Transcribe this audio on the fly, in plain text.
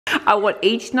I want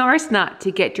each Norris Nut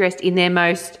to get dressed in their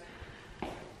most,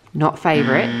 not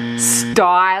favourite,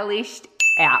 stylish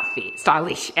outfit.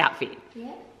 Stylish outfit.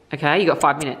 Yeah. Okay, you got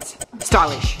 5 minutes.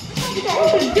 Stylish.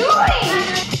 What are you doing?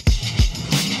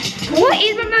 What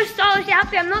is my most stylish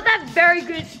outfit? I'm not that very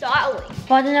good at styling.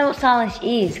 But I don't know what stylish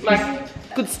is. Like,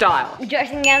 good style.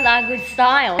 Dressing down like good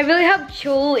style. I really hope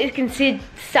Chul is considered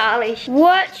stylish.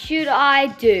 What should I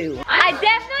do? I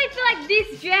definitely feel like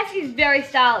this dress is very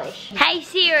stylish. Hey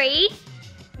Siri,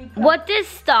 what does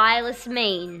stylist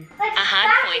mean? A hard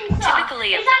point,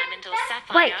 typically of diamond or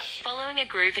sapphire, following a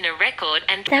groove in a record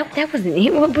and... That wasn't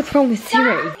it. What's wrong with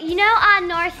Siri? You know our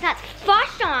Norris Nuts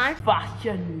fashion.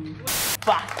 Fashion.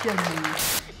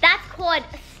 That's called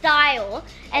style.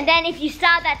 And then if you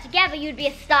style that together, you'd be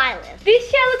a stylist.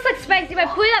 This chair looks like space. If I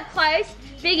put it up close,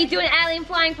 Biggy do an alien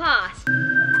flying past.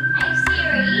 Hey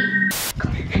Siri.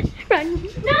 Run.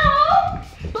 No!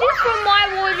 This is from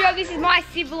my wardrobe. This is my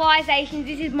civilization.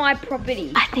 This is my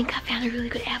property. I think I found a really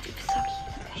good outfit for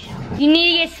Sockie. You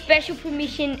need to get special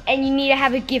permission and you need to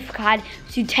have a gift card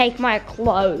to take my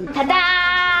clothes.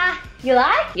 Ta-da! You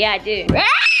like? Yeah, I do.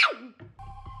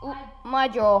 Ooh, my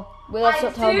jaw. Well, that's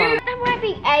not told Mom. I'm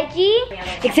wearing Edgy.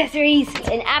 Accessories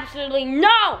and absolutely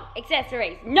no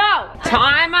accessories. No!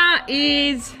 Timer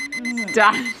is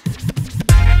done.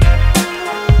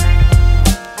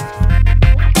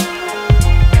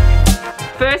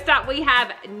 First up, we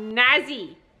have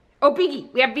Nazi. Oh, Biggy.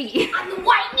 We have Biggy. I'm the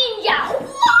white ninja.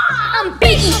 I'm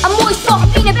Biggy. I'm always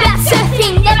talking about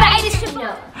surfing. Never ate a strip.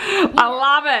 No. I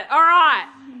love it. All right.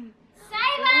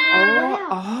 Sabre.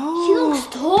 Oh. She looks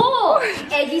tall.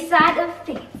 Edgy side of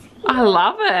fancy. I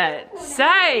love it.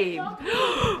 Same.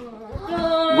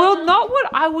 Well, not what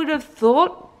I would have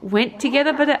thought went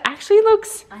together, but it actually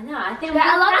looks... I know. I think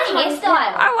I love the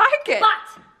hairstyle. I like it.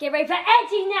 But get ready for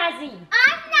Edgy Nazi.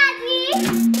 I'm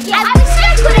Nazi. Yeah, I'm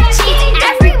so good at cheating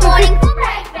every morning for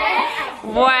breakfast.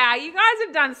 Wow, you guys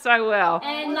have done so well.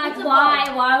 And like,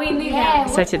 why we moving out?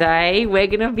 So today, we're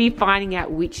going to be finding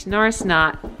out which Norris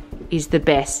Nut is the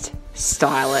best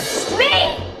stylist.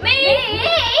 Me.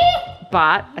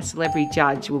 But a celebrity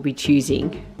judge will be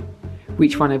choosing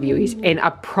which one of you is, and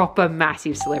a proper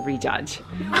massive celebrity judge.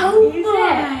 Oh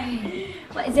my!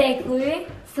 What is there a clue?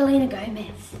 Selena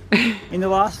Gomez. In the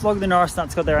last vlog, the Norris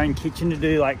Nuts got their own kitchen to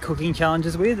do like cooking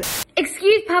challenges with.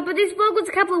 Excuse Papa, this vlog was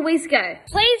a couple of weeks ago.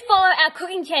 Please follow our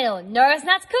cooking channel, Norris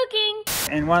Nuts Cooking.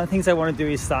 And one of the things they want to do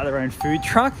is start their own food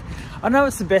truck. I know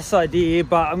it's the best idea,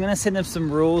 but I'm going to send them some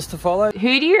rules to follow.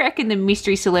 Who do you reckon the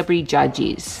mystery celebrity judge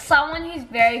is? Someone who's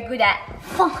very good at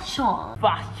fashion.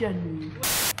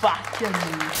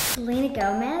 Selena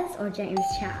Gomez or James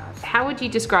Charles? How would you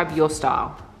describe your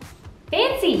style?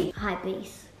 Fancy.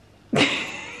 Hypebeast. I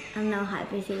don't know what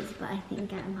hypebeast is, but I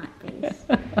think I'm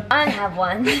hypebeast. I don't have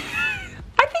one.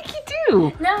 I think you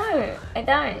do. No, I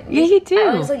don't. Yeah, you do. I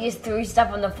honestly just threw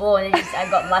stuff on the floor and then I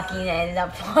got lucky and it ended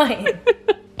up flying.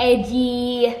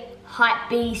 Edgy,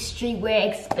 hypebeast, streetwear,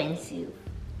 expensive.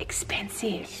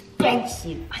 Expensive.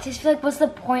 I just feel like what's the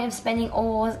point of spending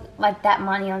all like that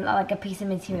money on like a piece of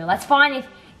material? That's fine if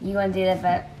you want to do that,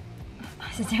 but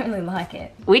I just don't really like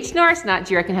it. Which Norris Nut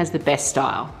do you reckon has the best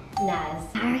style? Naz.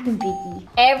 I reckon Biggy.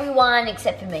 Everyone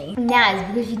except for me. Naz,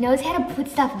 because she knows how to put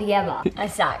stuff together. I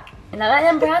suck. And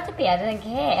I'm proud to be, I don't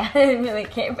care. I don't really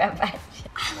care about fashion.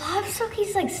 I love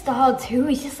Sockie's like style too.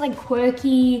 It's just like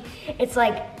quirky. It's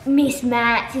like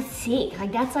mismatched. It's sick.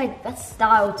 Like that's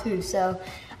style too. So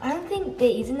I don't think there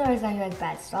is no who has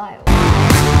bad style.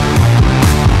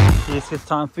 Yes, it's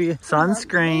time for your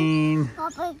sunscreen.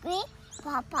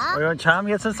 Papa. We want Charm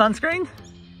to get some sunscreen?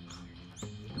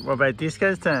 What about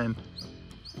Disco's turn?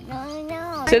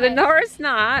 No. So the Norris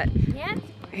Nut, Yeah.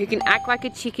 who can act like a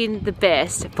chicken the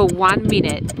best for 1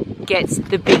 minute, gets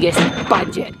the biggest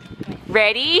budget.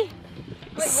 Ready,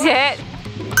 set,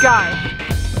 go.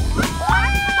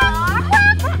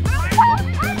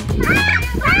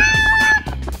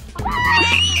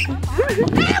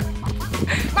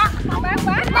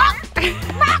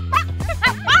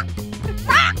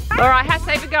 All right, how's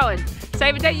Sabre going?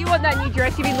 Sabre, don't you want that new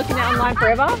dress you've been looking at online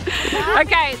forever?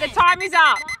 Okay, the time is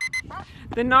up.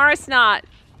 The Norris Nut,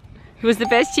 who was the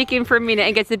best chicken for a minute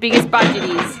and gets the biggest budget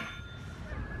is...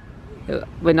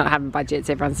 We're not having budgets,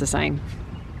 everyone's the same.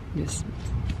 Just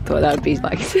thought that would be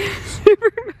like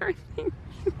super embarrassing.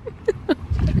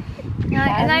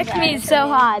 No, for me it's so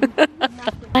hard.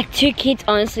 Like 2 kids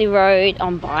honestly rode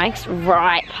on bikes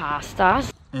right past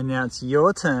us. And now it's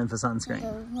your turn for sunscreen.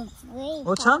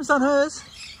 Well, Charm's done hers.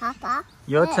 Papa.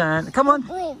 Your turn. Come on.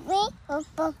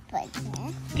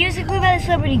 Give us a clue about the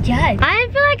celebrity judge. I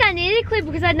don't feel like I need a clue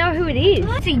because I know who it is.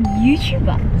 It's a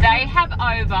YouTuber. They have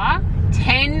over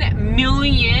 10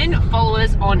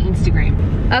 followers on Instagram.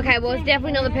 Okay, well it's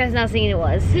definitely not the person I was thinking it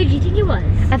was. Who do you think it was?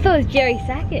 I thought it was Jerry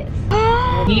Sackers.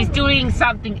 He's doing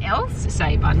something else,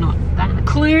 Sabre, not that.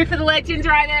 Clue for the legends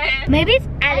right there. Maybe it's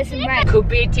Addison Ray. Could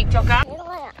be a TikToker.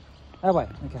 Oh wait,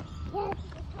 okay.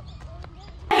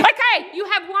 Okay, you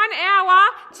have 1 hour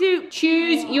to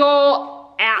choose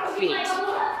your outfit.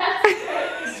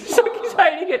 Sockie's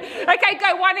hating it. Okay,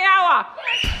 go, 1 hour.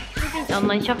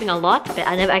 Online shopping a lot, but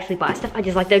I never actually buy stuff. I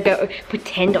just like to go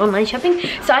pretend online shopping.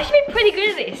 So I should be pretty good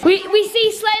at this. We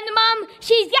see Slender Mum.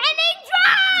 She's getting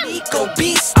drunk.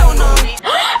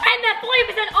 And that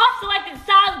 40% off selected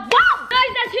styles. Wow!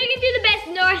 Guys, that's who can do the best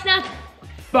Norris Nuts.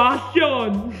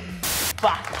 Fashion.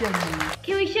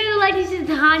 Can we show the ladies a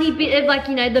tiny bit of like,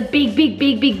 you know, the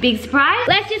big surprise?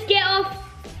 Let's just get off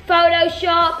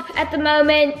Photoshop at the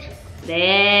moment.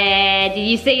 There, did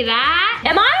you see that?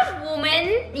 Am I a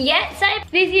woman yet? So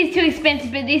this is too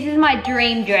expensive, but this is my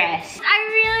dream dress. I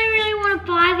really want to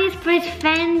buy this, but it's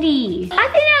Fendi. I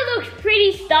think that looks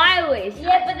pretty stylish.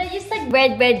 Yeah, but they're just like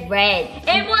red.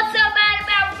 And what's so bad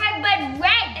about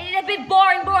red? It's a bit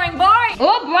boring.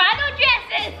 Oh, bridal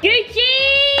dresses. Gucci!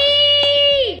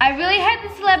 I really hope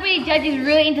the celebrity judge is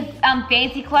really into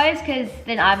fancy clothes, because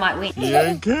then I might win.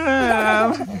 You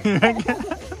can.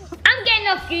 I'm getting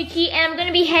off Gucci and I'm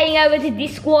gonna be heading over to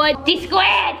Discord.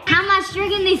 How much do you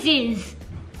reckon this is?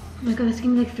 Oh my god, it's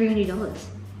gonna be like $300.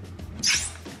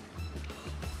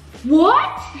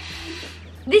 What?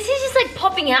 This is just like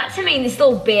popping out to me in this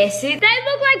little bear suit. They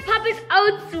look like Papa's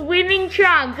old swimming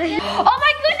trunks. Oh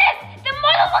my goodness, the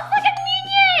model looks like a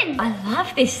minion. I love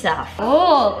this stuff.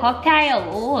 Oh, cocktail.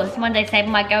 Oh, so one day Sabre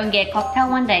might go and get a cocktail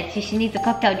one day. So she needs a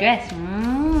cocktail dress. I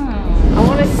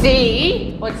want to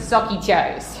see what Sockie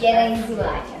chose. Yeah, let me see what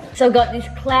I chose. So I've got this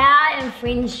cloud and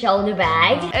fringe shoulder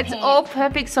bag. It's all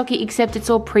perfect, Sockie, except it's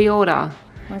all pre-order.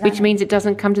 Which means it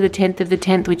doesn't come to the 10th of the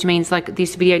 10th, which means like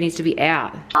this video needs to be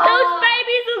out. Those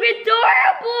babies look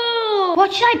adorable.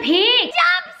 What should I pick?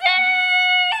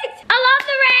 Jumpsuits! I love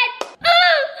the red.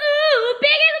 Ooh,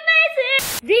 Biggy's amazing.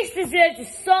 This deserves a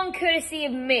song courtesy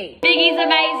of me. Biggy's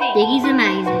amazing. Biggy's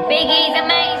amazing. Biggy's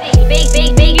amazing.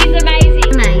 Biggy's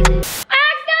amazing. I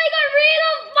accidentally got rid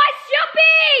of my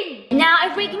shopping. Now,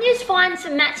 if we can just find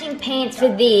some matching pants for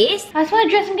this. I just want a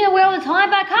dress I'm gonna wear all the time,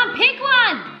 but I can't pick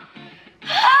one.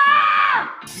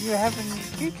 You're having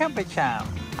cucumber charm.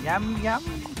 Yum.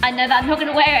 I know that I'm not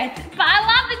gonna wear it, but I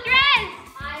love the dress.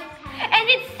 And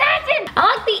it's satin. I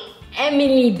like the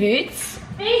Emily boots,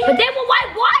 but they were white.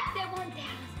 They're 1,000.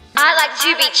 I like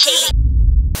to be cheap.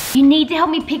 You need to help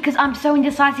me pick because I'm so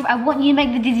indecisive. I want you to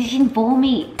make the decision for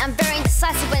me. I'm very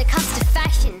indecisive when it comes to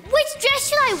fashion. Which dress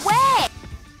should I wear?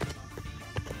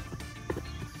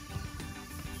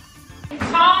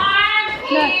 Time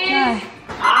is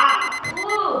up.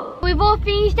 We've all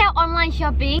finished our online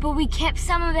shopping, but we kept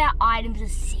some of our items a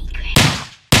secret.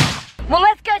 Well,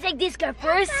 let's go take Disco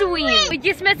for a swim. We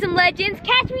just met some legends.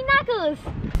 Catch me knuckles.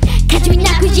 Catch me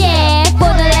knuckles, yeah,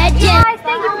 for the legend. Guys,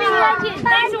 thank you for being legends.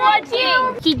 Thanks for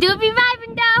watching. She do be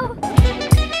vibing though.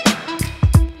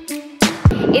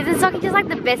 Isn't Sockie just like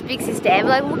the best big sister ever?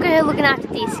 Like, look at her looking after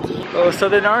Disky. Oh, so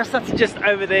the Norris Nuts are just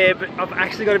over there, but I've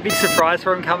actually got a big surprise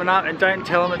for him coming up, and don't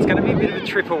tell him, it's going to be a bit of a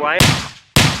trip away.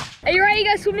 Are you ready to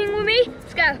go swimming with me?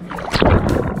 Let's go.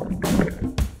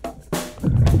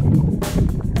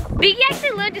 Biggy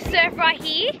actually learned to surf right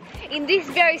here, in this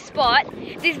very spot,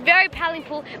 this very paddling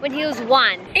pool when he was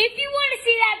 1. If you want to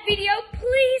see that video,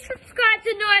 please subscribe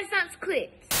to Norris Nuts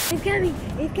Clips. It's coming.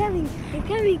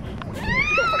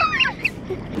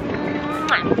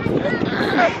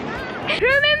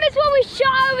 Remember what we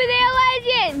shot over there,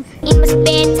 legends? In my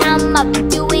spare time, I've been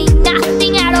doing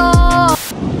nothing at all.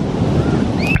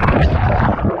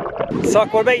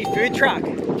 Sock, what about your food truck?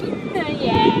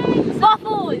 Yeah.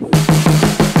 Waffles.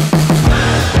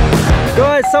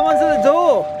 Guys, someone's at the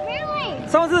door. Really?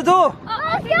 Someone's at the door. Oh,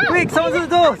 let's go. Quick, someone's at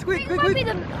the door. Quick. It might be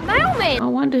the mailman. I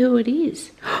wonder who it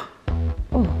is.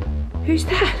 Oh, who's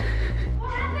that?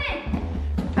 What happened?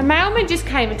 A mailman just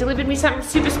came and delivered me something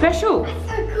super special.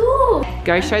 So cool.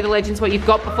 Go show the legends what you've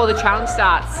got before the challenge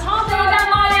starts. Tell me about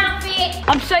my outfit.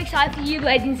 I'm so excited for you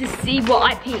legends to see what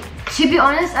I picked. To be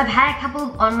honest, I've had a couple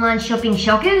of online shopping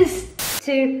shockers.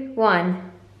 2,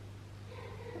 1.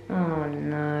 Oh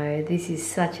no, this is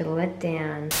such a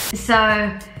letdown. So,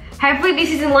 hopefully this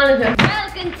isn't one of them.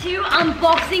 Welcome to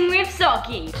Unboxing with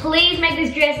Sockie. Please make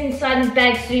this dress inside this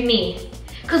bag suit me.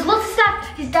 Because lots of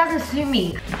stuff just doesn't suit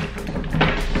me.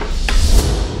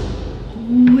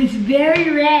 Ooh, it's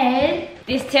very red.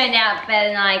 This turned out better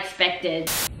than I expected.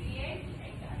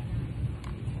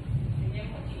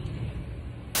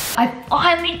 I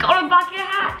finally got a bucket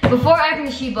hat. Before I open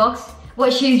the shoebox,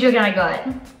 What shoes you're gonna got?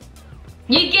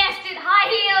 You guessed it, high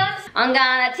heels. I'm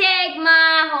gonna take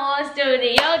my horse to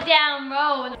the old town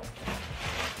road.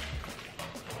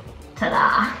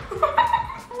 Ta-da.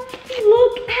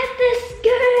 Look at the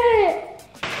skirt.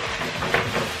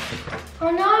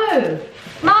 Oh no.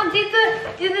 Mom, did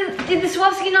the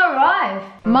Swarovski not arrive?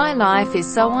 My life is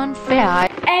so unfair.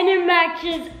 And it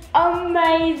matches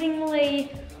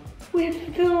amazingly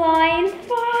with the lion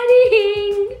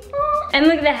fighting. And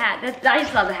look at the hat. I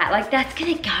just love the hat. Like, that's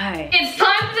gonna go. It's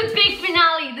time for the big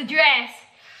finale, the dress.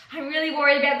 I'm really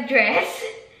worried about the dress.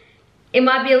 It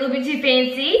might be a little bit too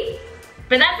fancy,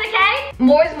 but that's okay.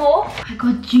 More is more. I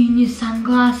got junior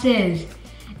sunglasses.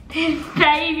 They're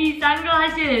baby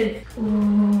sunglasses.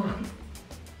 Ooh.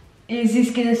 Is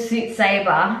this gonna suit Sabre?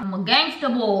 I'm a gangster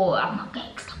boy. I'm a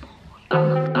gangster boy.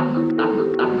 I'm a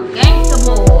gangster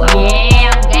boy.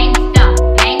 Yeah, I'm gangster.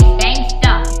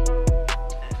 Gangster.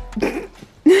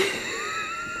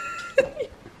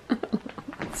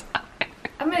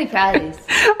 I'm really proud of this.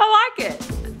 I like it.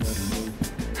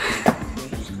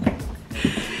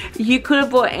 You could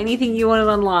have bought anything you wanted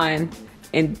online,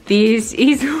 and this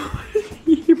is what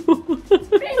you bought. It's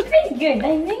pretty good,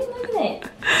 I think, isn't it?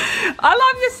 I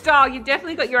love your style. You've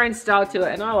definitely got your own style to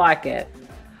it, and I like it.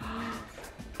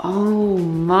 Oh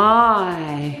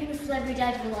my. The celebrity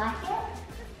dad will like it.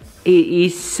 It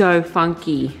is so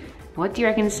funky. What do you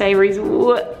reckon, Sabre's?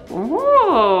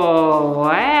 Oh,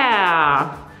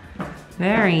 wow.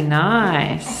 Very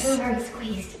nice. I feel very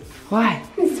squeezed. Why?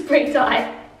 It's pretty tight.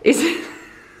 Is it?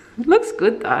 Looks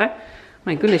good though.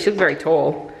 My goodness, you look very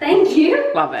tall. Thank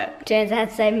you. Love it. Turns out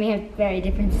Saved me a very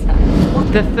different style.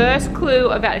 The first clue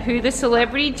about who the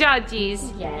celebrity judge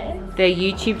is, Yes. their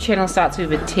YouTube channel starts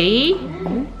with a T,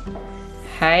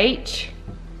 H,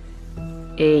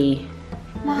 E.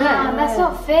 Mom, that's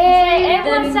not fair.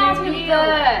 Everyone starts with the.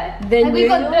 Have we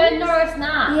got the Norris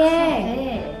Nut?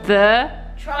 Yeah. The.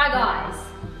 Try Guys.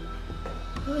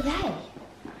 Who are they?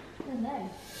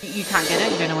 You can't get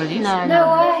it? You don't know what it is? No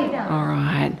way. All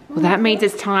right. Well, that means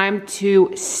it's time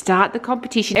to start the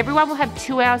competition. Everyone will have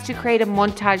 2 hours to create a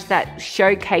montage that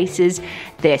showcases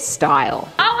their style.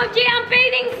 OMG, I'm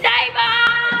beating Sabre!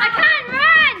 I can't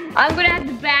run! I'm gonna have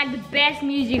to bag the best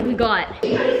music we got.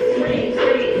 Driving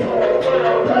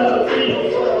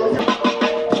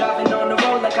on the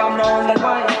road like I'm rolling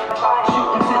white.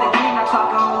 Shooting to the green, I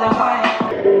talk rolling white.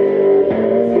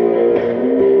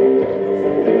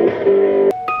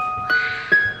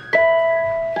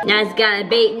 Nas gotta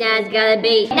beat, Nas gotta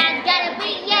beat. Nas gotta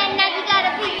beat, yeah, Nas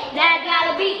gotta beat. Nas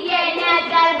gotta beat, yeah, Nas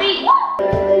gotta beat.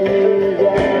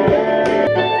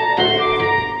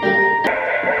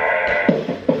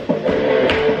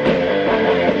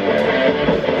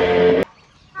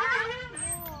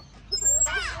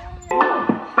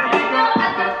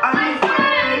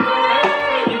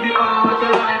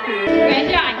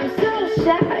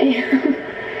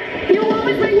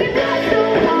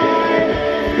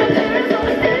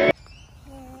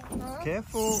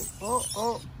 Careful. Oh,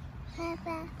 oh.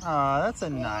 Oh, that's a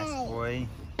nice boy.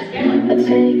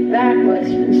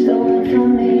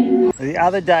 The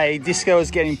other day, Disco was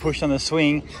getting pushed on the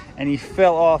swing and he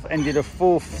fell off and did a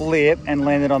full flip and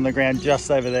landed on the ground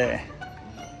just over there.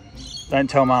 Don't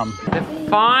tell Mum. The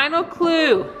final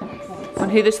clue on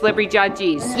who the celebrity judge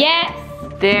is. Yes.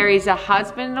 There is a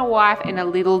husband and a wife and a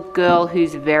little girl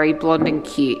who's very blonde and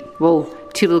cute. Well,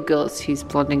 2 little girls who's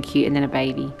blonde and cute and then a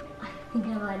baby. I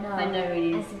know who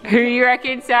it is. Who you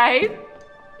reckon, Save?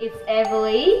 It's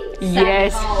Everly.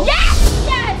 Yes. Yes!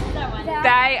 Yes!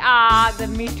 They are the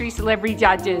mystery celebrity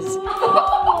judges. So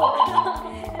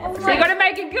you gotta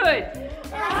make it good.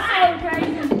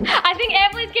 I think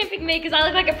Everly's gonna pick me because I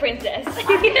look like a princess.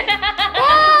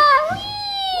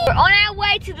 We're on our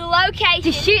way to the location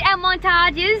to shoot our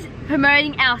montages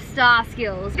promoting our star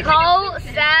skills. Cole,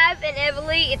 Sav, and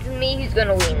Everly, it's me who's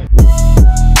gonna win.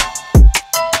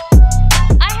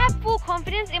 I have full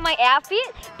confidence in my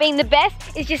outfit being the best.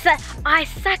 It's just that I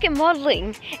suck at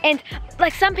modeling. And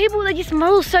like some people, they just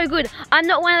model so good. I'm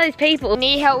not one of those people. I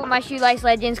need help with my shoelace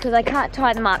legends because I can't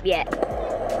tie them up yet.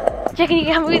 Can you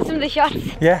come with some of the shots?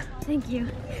 Yeah. Thank you.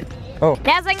 Oh.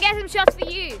 Now so I can get some shots for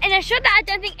you. And a shot that I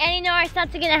don't think any Norris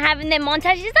Nuts are gonna have in their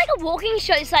montage is like a walking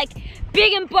shot. It's like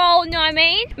big and bold, you know what I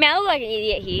mean? Man, I look like an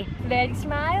idiot here. Very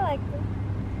smile, like,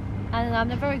 I don't know, I'm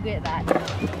not very good at that.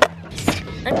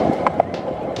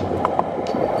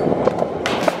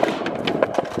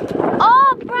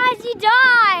 Oh, Bryce, you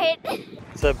died!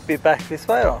 So a bit back this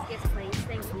way or? Yes, please,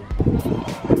 thank you.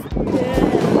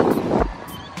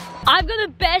 I've got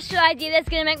the best idea that's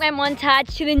gonna make my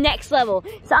montage to the next level.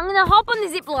 So I'm gonna hop on the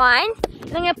zip line,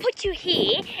 and I'm gonna put you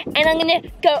here, and I'm gonna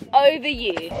go over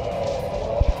you.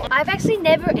 I've actually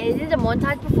never edited a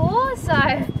montage before, so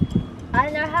I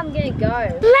don't know how I'm gonna go.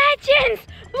 Legends!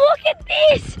 Look at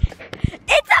this!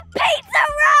 It's a pizza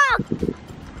rock!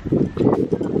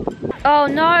 Oh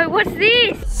no, what's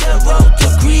this? 0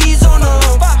 degrees on a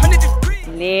 500 degrees.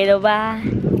 Little by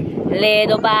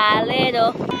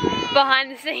little.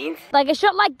 Behind the scenes. Like a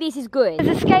shot like this is good.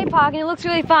 There's a skate park and it looks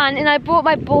really fun, and I brought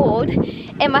my board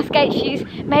and my skate shoes.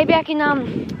 Maybe I can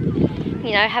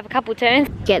you know, have a couple turns.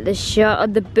 Get the shot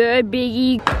of the bird,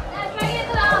 Biggy.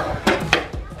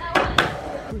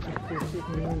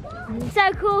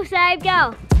 So cool, Sabe,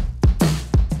 go.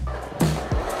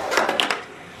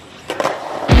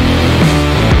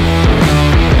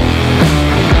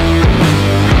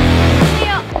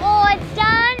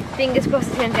 Fingers crossed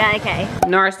it's going to be okay.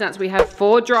 Norris Nuts, we have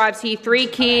 4 drives here, 3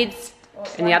 kids,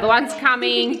 and the other one's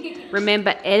coming.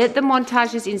 Remember, edit the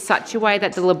montages in such a way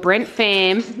that the Labrant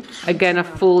fam are going to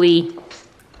fully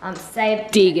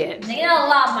dig it. They're going to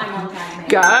love my montage.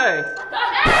 Go.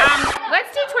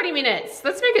 Let's do 20 minutes.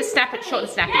 Let's make it snap it short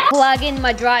and snappy. Plug in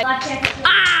my drive.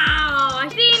 Ow!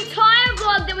 The entire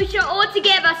vlog that we shot all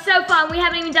together so far, and we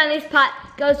haven't even done this part,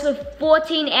 goes for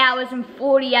 14 hours and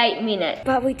 48 minutes.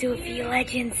 But we do it for you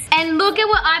legends. And look at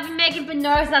what I've been making for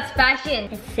Norris Nuts fashion.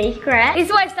 It's secret. This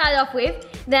is what I started off with.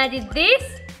 Then I did this,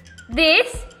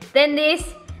 then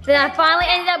this, then I finally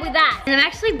ended up with that. And I'm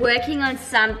actually working on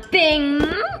something.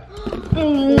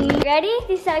 Ready?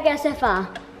 This is how it goes so far.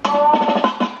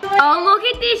 Oh, look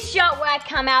at this shot where I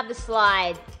come out the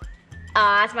slide.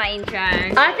 Oh, that's my intro.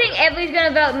 I think Everly's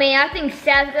gonna vote me. I think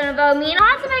Sav's gonna vote me. And I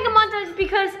have to make a montage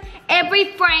because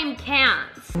every frame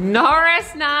counts.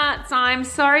 Norris Nuts, I'm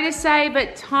sorry to say,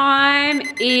 but time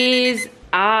is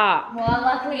up. Well,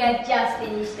 luckily I just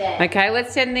finished it. Okay,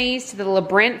 let's send these to the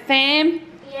Labrant fam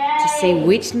to see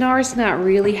which Norris Nut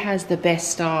really has the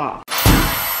best style.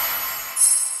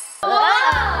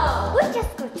 Whoa! We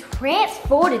just got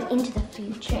transported into the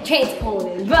future.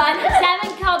 Transported. But Sav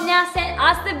and Cole now sent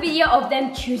us the video of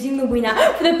them choosing the winner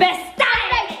for the best style.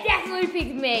 They definitely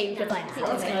picked me. Because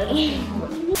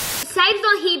Save's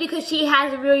not here because she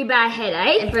has a really bad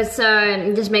headache. But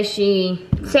so just make sure you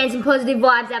send some positive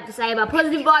vibes out to Sabre.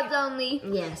 Positive vibes only.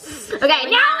 Yes. Okay,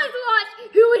 now let's watch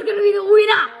who is gonna be the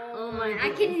winner. Oh my God. I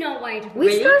cannot wait.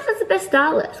 Which Norris is the best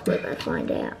stylist? We're about to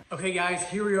find out. Okay guys,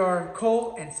 here we are,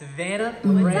 Cole and Savannah.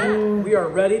 We are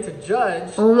ready to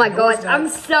judge. Oh my God, I'm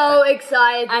so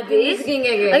excited for this.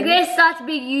 Like they're such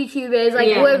big YouTubers.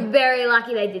 Like we're very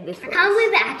lucky they did this for us. I can't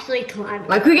believe they actually climbed.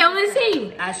 Like we're going to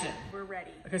see. Ashton. We're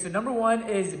ready. Okay, so number 1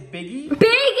 is Biggy.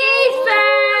 Biggy's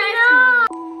first! No.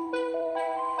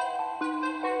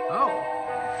 Oh.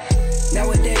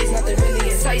 Nowadays, nothing really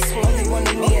is ice. Only one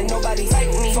of me and nobody like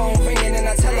me. Phone ringing and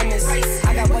I tell them it's ice.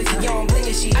 I got wifey on bling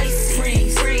and she ice.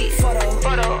 Freeze,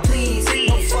 photo, please,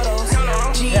 no photos.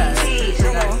 No,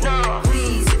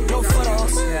 please, no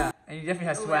photos. Yeah, and you definitely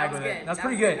have swag with it. That's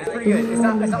pretty good. It's pretty good. It's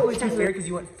not really too fair because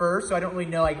you went first, so I don't really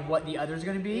know like what the other's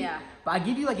gonna be. Yeah. But I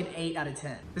give you like an 8 out of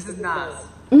 10. This is Nas.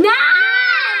 Nas!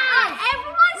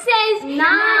 Everyone says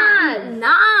Nas.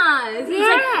 Nas. Yeah.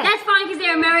 Like, that's fine because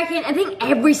they're American. I think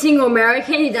every single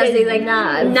American who does these like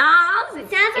Nas. Nas. It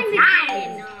sounds like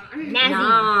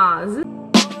Nas.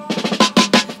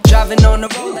 Driving on the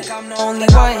road like I'm the only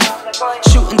one.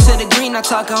 Shooting to the green, I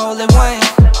talk a holy one.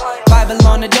 Bible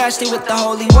on the dash, they with the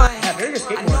holy one. I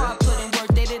know I put in work,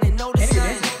 they didn't notice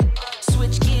it.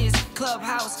 Switch gears,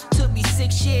 clubhouse, took me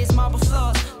 6 years, marble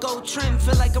floors, gold trim,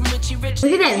 feel like I'm Richie Rich.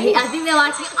 Look at them, I think they're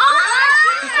like,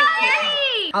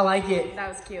 I like it. That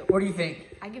was cute. What do you think?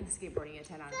 I give the skateboarding a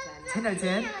 10 out of 10. 10 out of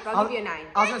 10? I'll give you a 9.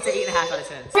 I was gonna say 8.5 out of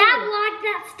 10. Sav liked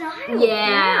that style.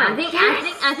 Yeah,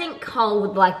 I think Cole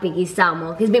would like Biggy's style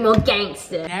more. He's a bit more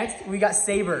gangster. Next, we got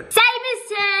Sabre.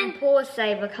 Saber's turn. Poor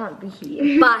Sabre can't be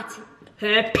here, but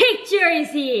her picture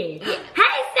is here.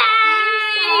 Hey,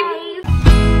 Sabe!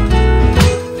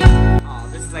 Oh,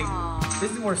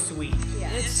 this is more sweet.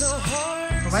 Yeah. It's so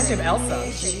hard. Reminds me of Elsa.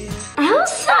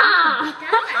 Elsa!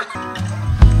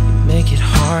 Make it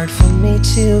hard for me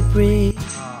to breathe.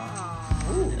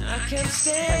 I can't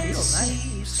stand to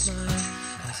see you smile,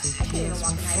 'cause it hits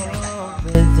me from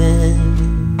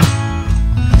within.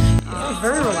 It's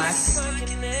very relaxing.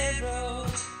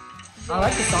 I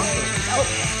like the song.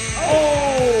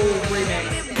 Oh, remix.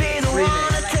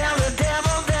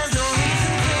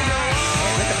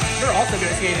 They're also good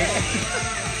at skating.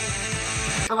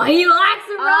 Oh, he likes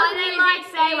the road. He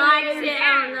likes it.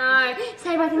 Oh no.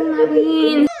 Sabre, I think we might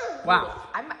win. Wow.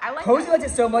 I like Posey liked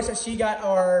it so much that she got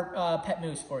our pet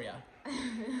moose for you.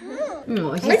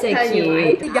 Oh, she's so cute.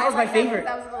 I think that was my favorite.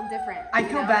 That was a little different. I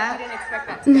feel bad. I didn't expect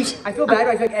that to be. I feel bad, but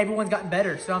I feel like everyone's gotten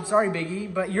better. So I'm sorry,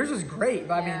 Biggy, but yours was great.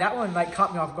 But I mean, that one like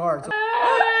caught me off guard. So. I'm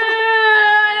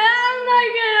not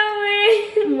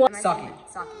gonna win. Sockie.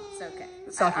 So okay.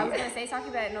 Sockie. I was gonna say Sockie,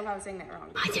 but I didn't know if I was saying that wrong.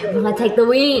 I don't want to take the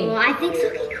win. Well, I think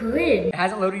Sockie could. It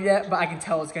hasn't loaded yet, but I can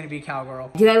tell it's gonna be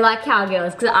cowgirl. Do they like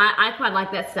cowgirls? Because I quite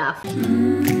like that stuff.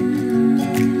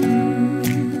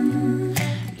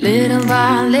 Little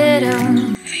by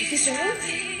little. Is she singing?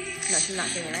 No, she's not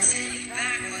singing,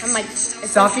 right? I'm like, it's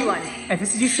Sockie, one. if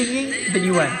this is you singing, then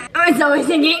you win. Oh, it's always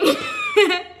singing.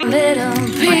 Little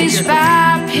piece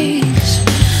by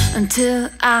piece until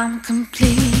I'm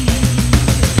complete.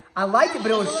 I liked it,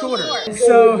 but it was shorter.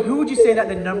 So who would you say that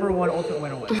the #1 ultimate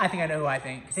winner was? I think I know who I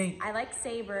think. I like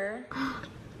Sabre. Oh,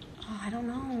 I don't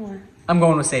know. I'm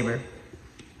going with Sabre.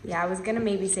 Yeah, I was gonna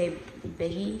maybe say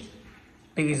Biggy.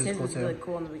 Biggy's His was cool was too. really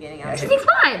cool in the beginning. Yeah, He's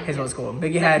fine. his was cool.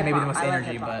 Biggy had maybe the most I like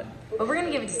energy, hip-hop. but we're gonna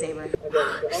give it to Sabre.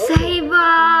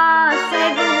 Sabre!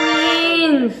 Sabre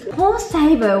wins! Poor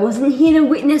Sabre wasn't here to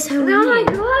witness her win. Oh my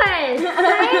god!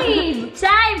 Save!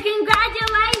 Save,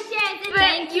 congratulations!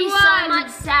 Thank you so much,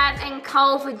 Sav and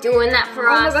Cole, for doing that for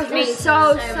us. Oh my gosh, we're Thank you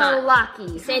so much.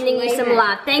 lucky. Sending you some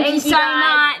love. Thank you so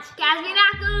guys. much. Guys, be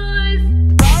back good.